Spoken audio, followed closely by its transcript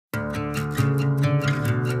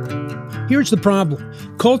Here's the problem.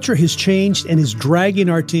 Culture has changed and is dragging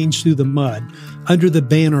our teens through the mud under the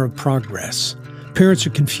banner of progress. Parents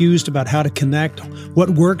are confused about how to connect,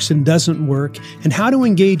 what works and doesn't work, and how to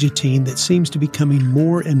engage a teen that seems to be becoming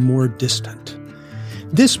more and more distant.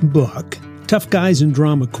 This book, Tough Guys and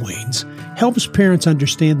Drama Queens, helps parents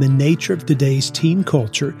understand the nature of today's teen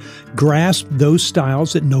culture, grasp those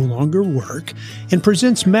styles that no longer work, and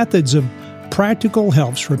presents methods of practical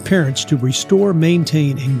helps for parents to restore,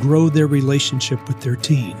 maintain, and grow their relationship with their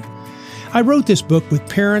teen. I wrote this book with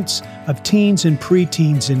parents of teens and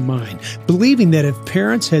preteens in mind, believing that if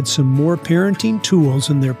parents had some more parenting tools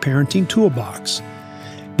in their parenting toolbox,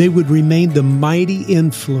 they would remain the mighty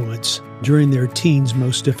influence during their teens'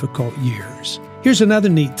 most difficult years. Here's another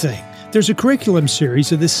neat thing. There's a curriculum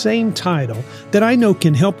series of the same title that I know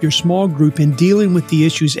can help your small group in dealing with the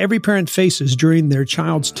issues every parent faces during their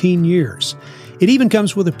child's teen years. It even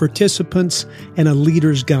comes with a participant's and a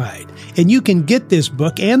leader's guide. And you can get this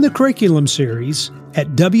book and the curriculum series at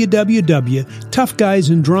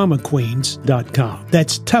www.toughguysanddramaqueens.com.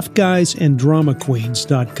 That's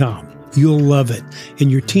toughguysanddramaqueens.com. You'll love it,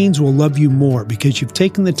 and your teens will love you more because you've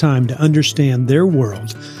taken the time to understand their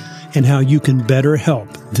world and how you can better help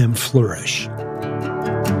them flourish.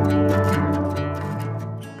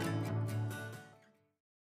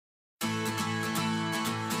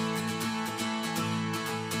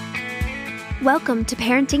 Welcome to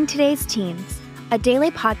Parenting Today's Teens, a daily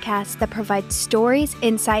podcast that provides stories,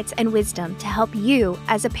 insights, and wisdom to help you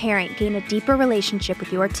as a parent gain a deeper relationship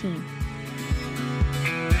with your teen.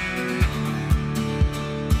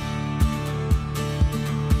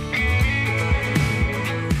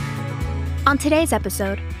 On today's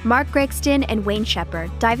episode, Mark Gregston and Wayne Shepherd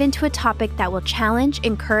dive into a topic that will challenge,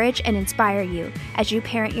 encourage, and inspire you as you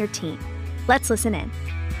parent your teen. Let's listen in.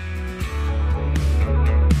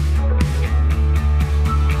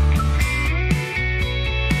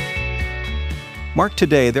 Mark,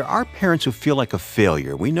 today, there are parents who feel like a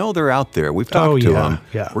failure. We know they're out there. We've talked to them.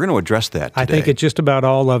 Yeah. We're going to address that today. I think it's just about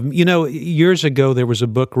all of them. You know, years ago, there was a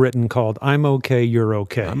book written called I'm Okay, You're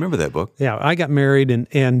Okay. I remember that book. Yeah, I got married,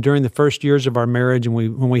 and during the first years of our marriage, and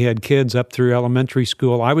when we had kids up through elementary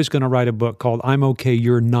school, I was going to write a book called I'm Okay,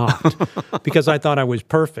 You're Not, because I thought I was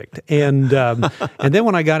perfect. And then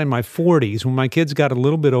when I got in my 40s, when my kids got a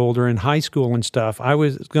little bit older in high school and stuff, I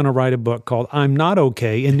was going to write a book called I'm Not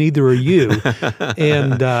Okay, and Neither Are You.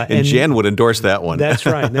 And Jen would endorse that one. That's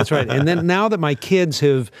right. That's right. And then now that my kids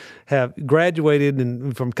have graduated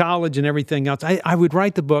and from college and everything else, I would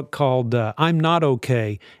write the book called I'm Not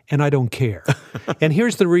Okay and I Don't Care. And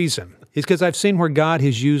here's the reason. It's because I've seen where God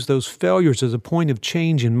has used those failures as a point of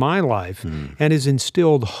change in my life and has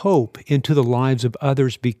instilled hope into the lives of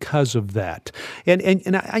others because of that.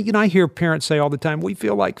 And I hear parents say all the time, we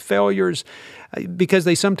feel like failures because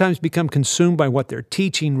they sometimes become consumed by what they're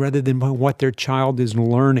teaching rather than by what their child is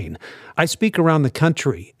learning. I speak around the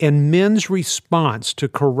country, and men's response to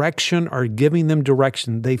correction or giving them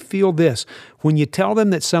direction, they feel this. When you tell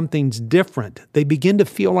them that something's different, they begin to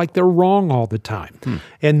feel like they're wrong all the time.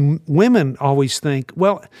 And women always think,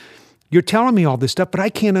 well, you're telling me all this stuff, but I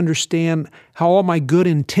can't understand how all my good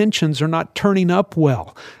intentions are not turning up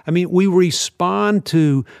well. I mean, we respond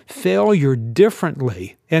to failure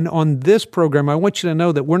differently. And on this program, I want you to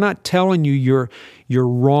know that we're not telling you you're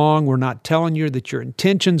wrong. We're not telling you that your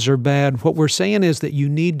intentions are bad. What we're saying is that you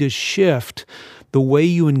need to shift the way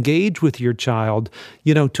you engage with your child,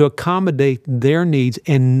 to accommodate their needs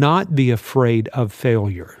and not be afraid of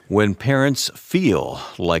failure. When parents feel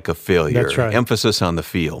like a failure, that's right. Emphasis on the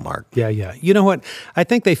feel, Mark. Yeah. You know what? I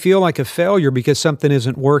think they feel like a failure because something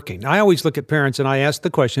isn't working. I always look at parents and I ask the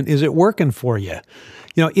question, is it working for you?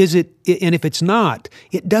 Is it? And if it's not,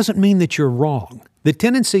 it doesn't mean that you're wrong. The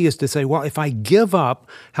tendency is to say, well, if I give up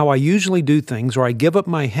how I usually do things, or I give up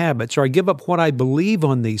my habits, or I give up what I believe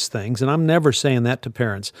on these things, and I'm never saying that to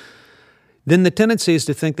parents, then the tendency is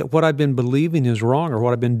to think that what I've been believing is wrong or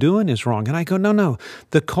what I've been doing is wrong. And I go, no,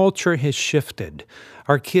 the culture has shifted.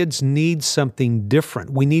 Our kids need something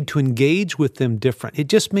different. We need to engage with them different. It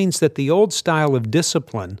just means that the old style of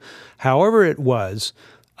discipline, however it was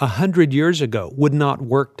 100 years ago, would not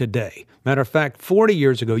work today. Matter of fact, 40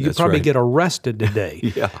 years ago, you'd probably get arrested today.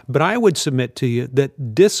 Yeah. But I would submit to you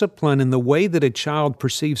that discipline and the way that a child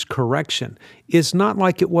perceives correction is not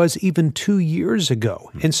like it was even 2 years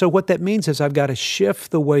ago. And so what that means is I've got to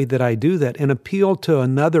shift the way that I do that and appeal to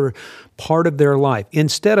another part of their life.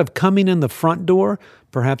 Instead of coming in the front door,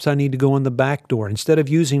 perhaps I need to go in the back door. Instead of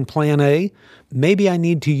using plan A, maybe I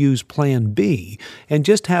need to use plan B and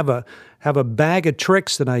just have a have a bag of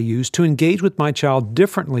tricks that I use to engage with my child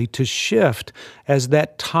differently, to shift as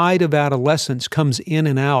that tide of adolescence comes in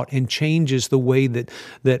and out and changes the way that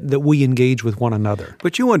we engage with one another.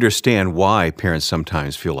 But you understand why parents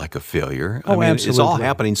sometimes feel like a failure. Oh, absolutely. It's all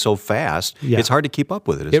happening so fast, It's hard to keep up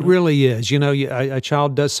with it, isn't it? It really is. You know, a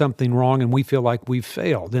child does something wrong and we feel like we've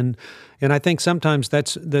failed. And I think sometimes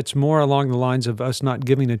that's more along the lines of us not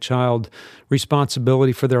giving a child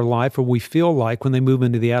responsibility for their life, or we feel like when they move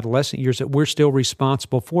into the adolescent years that we're still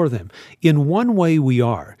responsible for them. In one way we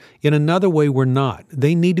are. In another way we're not.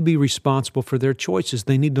 They need to be responsible for their choices.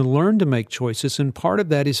 They need to learn to make choices, and part of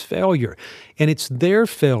that is failure. And it's their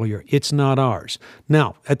failure. It's not ours.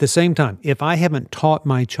 Now, at the same time, if I haven't taught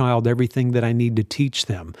my child everything that I need to teach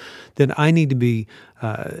them, then I need to be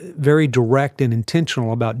very direct and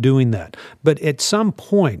intentional about doing that. But at some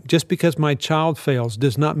point, just because my child fails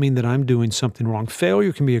does not mean that I'm doing something wrong.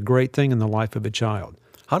 Failure can be a great thing in the life of a child.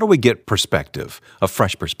 How do we get perspective, a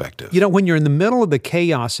fresh perspective? You know, when you're in the middle of the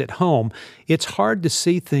chaos at home, it's hard to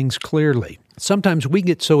see things clearly. Sometimes we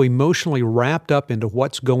get so emotionally wrapped up into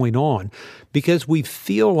what's going on because we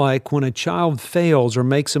feel like when a child fails or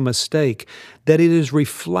makes a mistake, that it is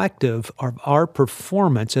reflective of our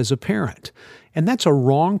performance as a parent. And that's a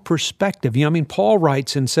wrong perspective. You know, I mean, Paul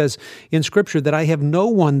writes and says in Scripture that I have no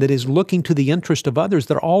one that is looking to the interest of others.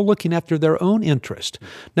 They're all looking after their own interest.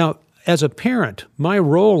 Now, as a parent, my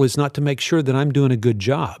role is not to make sure that I'm doing a good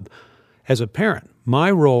job. As a parent, my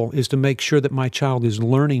role is to make sure that my child is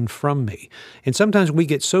learning from me. And sometimes we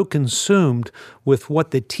get so consumed with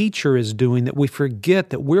what the teacher is doing that we forget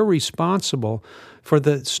that we're responsible for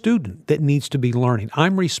the student that needs to be learning.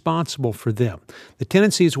 I'm responsible for them. The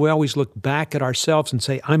tendency is we always look back at ourselves and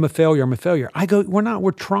say, I'm a failure, I'm a failure. I go, we're not.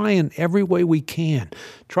 We're trying every way we can.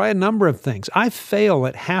 Try a number of things. I fail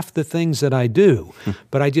at half the things that I do,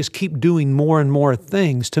 but I just keep doing more and more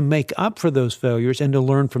things to make up for those failures and to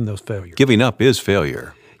learn from those failures. Giving up is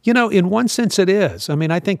failure. You know, in one sense it is. I mean,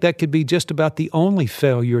 I think that could be just about the only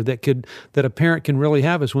failure that a parent can really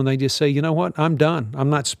have is when they just say, you know what, I'm done. I'm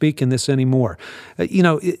not speaking this anymore.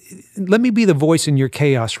 Let me be the voice in your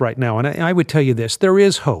chaos right now. And I would tell you this, there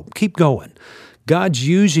is hope. Keep going. God's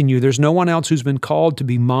using you. There's no one else who's been called to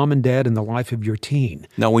be mom and dad in the life of your teen.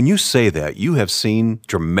 Now, when you say that, you have seen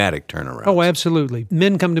dramatic turnarounds. Oh, absolutely.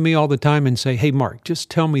 Men come to me all the time and say, hey, Mark, just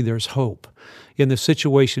tell me there's hope in the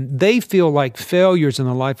situation. They feel like failures in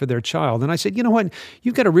the life of their child. And I said, you know what?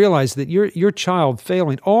 You've got to realize that your child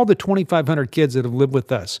failing, all the 2,500 kids that have lived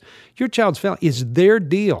with us, your child's failing is their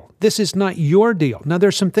deal. This is not your deal. Now,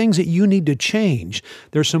 there's some things that you need to change.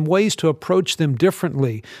 There's some ways to approach them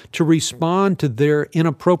differently to respond to their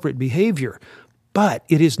inappropriate behavior. But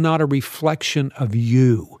it is not a reflection of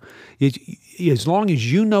you. As long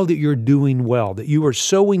as you know that you're doing well, that you are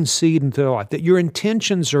sowing seed into their life, that your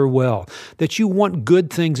intentions are well, that you want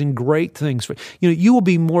good things and great things, you will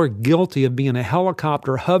be more guilty of being a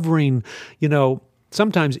helicopter hovering,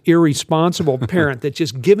 sometimes irresponsible parent that's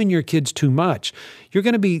just giving your kids too much. You're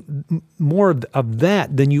going to be more of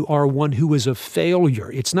that than you are one who is a failure.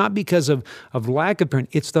 It's not because of lack of parent.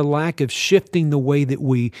 It's the lack of shifting the way that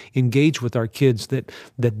we engage with our kids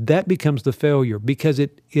that becomes the failure because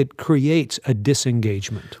it creates a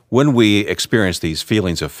disengagement. When we experience these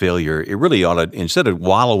feelings of failure, it really ought to, instead of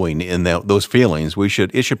wallowing in those feelings,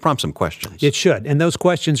 it should prompt some questions. It should. And those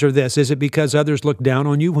questions are this. Is it because others look down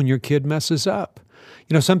on you when your kid messes up?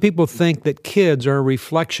 Some people think that kids are a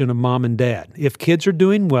reflection of mom and dad. If kids are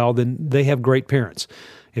doing well, then they have great parents.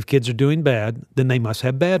 If kids are doing bad, then they must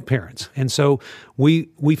have bad parents. And so we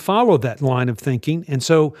follow that line of thinking. And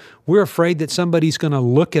so we're afraid that somebody's going to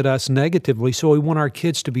look at us negatively. So we want our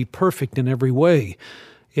kids to be perfect in every way.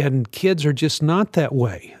 And kids are just not that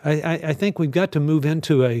way. I think we've got to move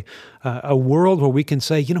into a world where we can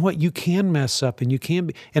say, you know what, you can mess up and you can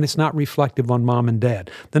be, and it's not reflective on mom and dad.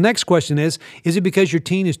 The next question is it because your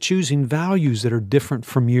teen is choosing values that are different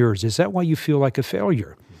from yours? Is that why you feel like a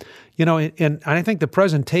failure? And I think the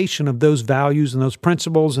presentation of those values and those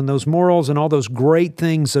principles and those morals and all those great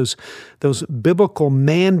things, those biblical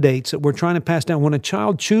mandates that we're trying to pass down, when a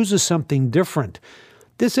child chooses something different,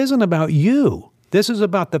 this isn't about you. This is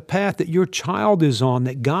about the path that your child is on,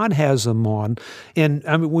 that God has them on. And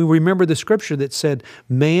we remember the scripture that said,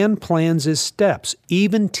 man plans his steps.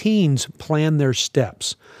 Even teens plan their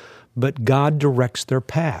steps, but God directs their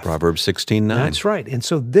path. Proverbs 16:9. That's right. And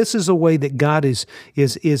so this is a way that God is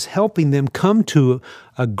helping them come to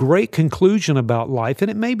a great conclusion about life.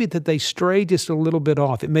 And it may be that they stray just a little bit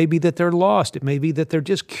off. It may be that they're lost. It may be that they're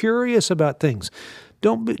just curious about things.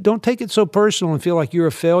 don't take it so personal and feel like you're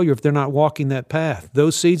a failure if they're not walking that path.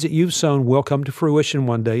 Those seeds that you've sown will come to fruition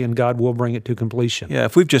one day, and God will bring it to completion. Yeah,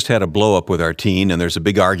 if we've just had a blow up with our teen and there's a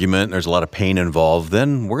big argument and there's a lot of pain involved,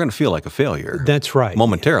 then we're going to feel like a failure. That's right.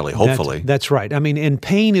 Momentarily, hopefully. That's right. I mean, and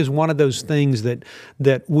pain is one of those things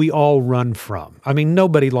that we all run from. I mean,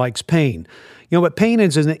 nobody likes pain. But pain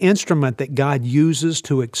is an instrument that God uses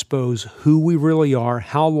to expose who we really are,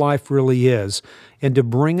 how life really is, and to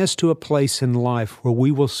bring us to a place in life where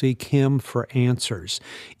we will seek Him for answers.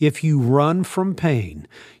 If you run from pain,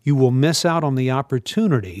 you will miss out on the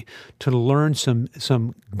opportunity to learn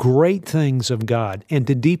some great things of God and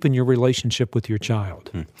to deepen your relationship with your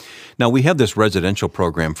child. Now, we have this residential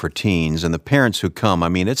program for teens, and the parents who come, I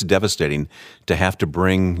mean, it's devastating to have to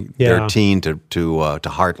bring their teen to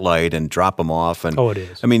Heartlight and drop them off. And, it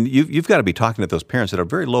is. I mean, you've got to be talking to those parents at a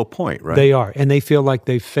very low point, right? They are, and they feel like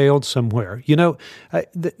they failed somewhere.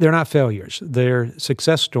 They're not failures. They're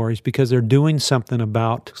success stories because they're doing something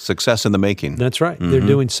about... Success in the making. That's right. Mm-hmm. They're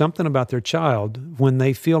doing something about their child when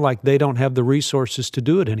they feel like they don't have the resources to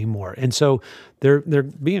do it anymore. And so they're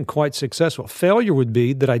being quite successful. Failure would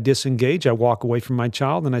be that I disengage, I walk away from my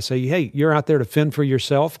child, and I say, hey, you're out there to fend for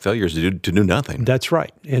yourself. Failure is to do nothing. That's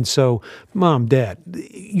right. And so, Mom, Dad,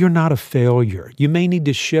 you're not a failure. You may need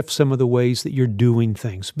to shift some of the ways that you're doing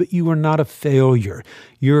things, but you are not a failure.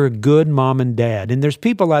 You're a good mom and dad. And there's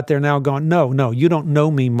people out there now going, no, you don't know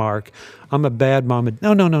me, Mark. I'm a bad mom.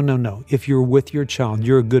 No. If you're with your child,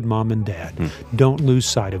 you're a good mom and dad. Don't lose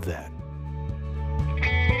sight of that.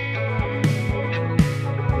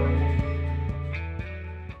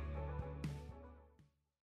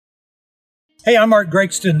 Hey, I'm Mark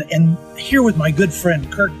Gregston, and here with my good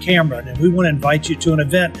friend Kirk Cameron, and we want to invite you to an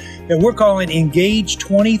event that we're calling Engage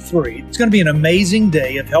 23. It's going to be an amazing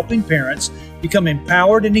day of helping parents become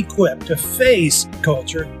empowered and equipped to face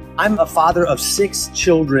culture. I'm a father of 6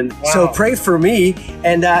 children, Wow. So pray for me.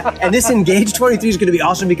 And this Engage 23 is going to be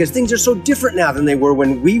awesome because things are so different now than they were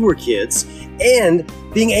when we were kids. And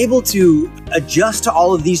being able to adjust to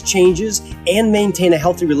all of these changes and maintain a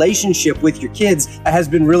healthy relationship with your kids has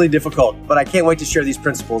been really difficult. But I can't wait to share these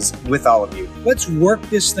principles with all of you. Let's work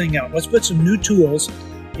this thing out. Let's put some new tools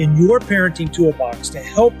in your parenting toolbox to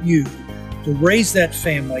help you to raise that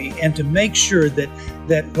family and to make sure that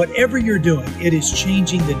whatever you're doing, it is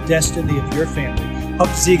changing the destiny of your family. Hope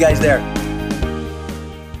to see you guys there.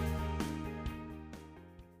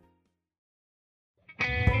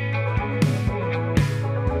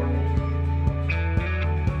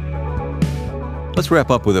 Let's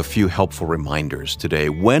wrap up with a few helpful reminders today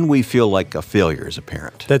when we feel like a failure as a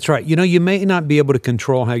parent. That's right. You may not be able to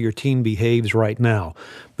control how your teen behaves right now,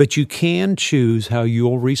 but you can choose how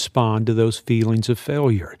you'll respond to those feelings of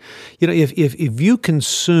failure. If you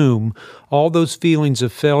consume all those feelings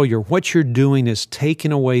of failure, what you're doing is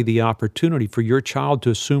taking away the opportunity for your child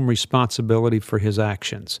to assume responsibility for his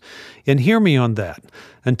actions. And hear me on that.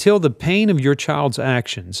 Until the pain of your child's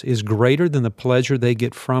actions is greater than the pleasure they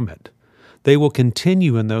get from it, they will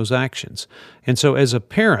continue in those actions. And so as a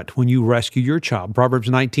parent, when you rescue your child, Proverbs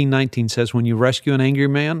 19:19 says, when you rescue an angry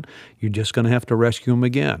man, you're just going to have to rescue him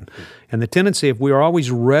again. And the tendency, if we are always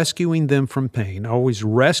rescuing them from pain, always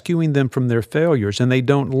rescuing them from their failures, and they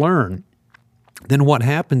don't learn, then what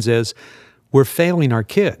happens is we're failing our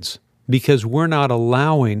kids, because we're not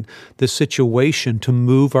allowing the situation to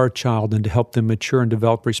move our child and to help them mature and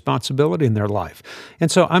develop responsibility in their life.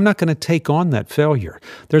 And so I'm not going to take on that failure.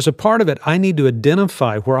 There's a part of it I need to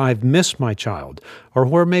identify where I've missed my child or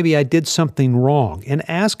where maybe I did something wrong and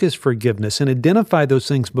ask his forgiveness and identify those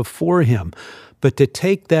things before him. But to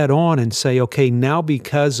take that on and say, okay, now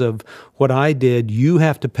because of what I did, you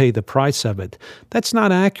have to pay the price of it, that's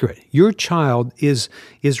not accurate. Your child is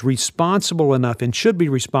responsible enough and should be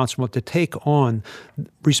responsible to take on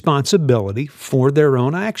responsibility for their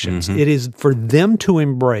own actions. Mm-hmm. It is for them to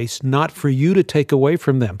embrace, not for you to take away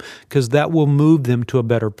from them, because that will move them to a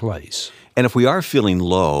better place. And if we are feeling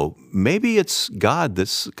low, maybe it's God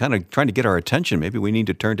that's kind of trying to get our attention. Maybe we need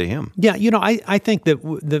to turn to Him. Yeah, I think that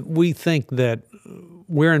we think that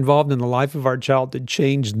we're involved in the life of our child to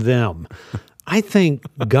change them. I think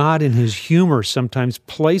God in His humor sometimes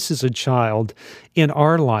places a child in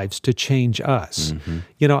our lives to change us.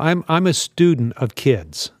 Mm-hmm. I'm a student of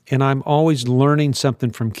kids, and I'm always learning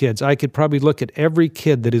something from kids. I could probably look at every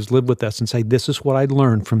kid that has lived with us and say, this is what I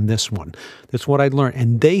learned from this one. That's what I learned.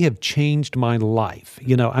 And they have changed my life.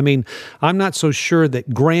 I'm not so sure that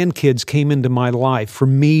grandkids came into my life for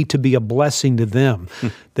me to be a blessing to them.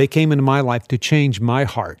 They came into my life to change my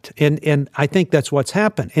heart. And I think that's what's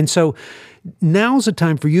happened. And so now's the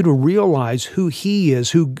time for you to realize who He is,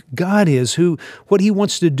 who God is, what He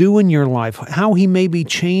wants to do in your life, how He may be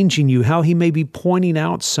changing you, how He may be pointing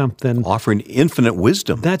out something. Offering infinite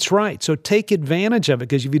wisdom. That's right. So take advantage of it,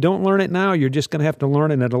 because if you don't learn it now, you're just going to have to learn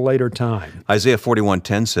it at a later time. Isaiah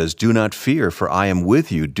 41:10 says, "Do not fear, for I am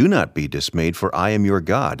with you. Do not be dismayed, for I am your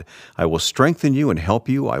God. I will strengthen you and help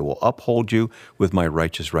you. I will uphold you with my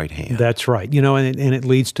righteous right hand." That's right. And it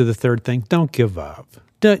leads to the third thing. Don't give up.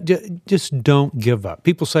 Just don't give up.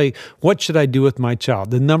 People say, what should I do with my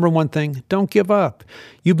child? The number one thing, don't give up.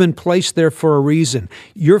 You've been placed there for a reason.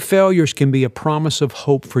 Your failures can be a promise of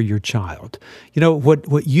hope for your child.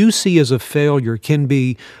 What you see as a failure can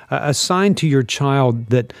be a sign to your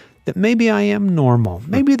child that maybe I am normal.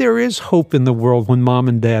 Maybe there is hope in the world when mom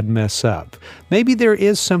and dad mess up. Maybe there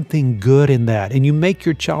is something good in that, and you make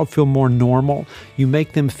your child feel more normal. You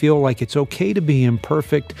make them feel like it's okay to be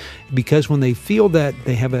imperfect, because when they feel that,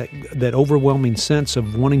 they have that overwhelming sense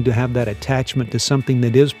of wanting to have that attachment to something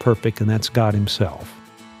that is perfect, and that's God Himself.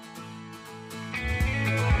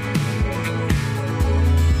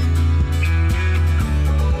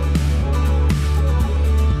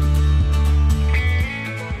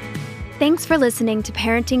 Thanks for listening to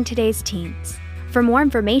Parenting Today's Teens. For more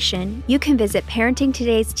information, you can visit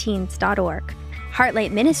parentingtodaysteens.org,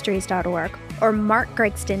 heartlightministries.org, or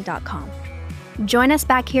markgregston.com. Join us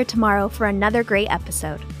back here tomorrow for another great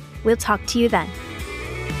episode. We'll talk to you then.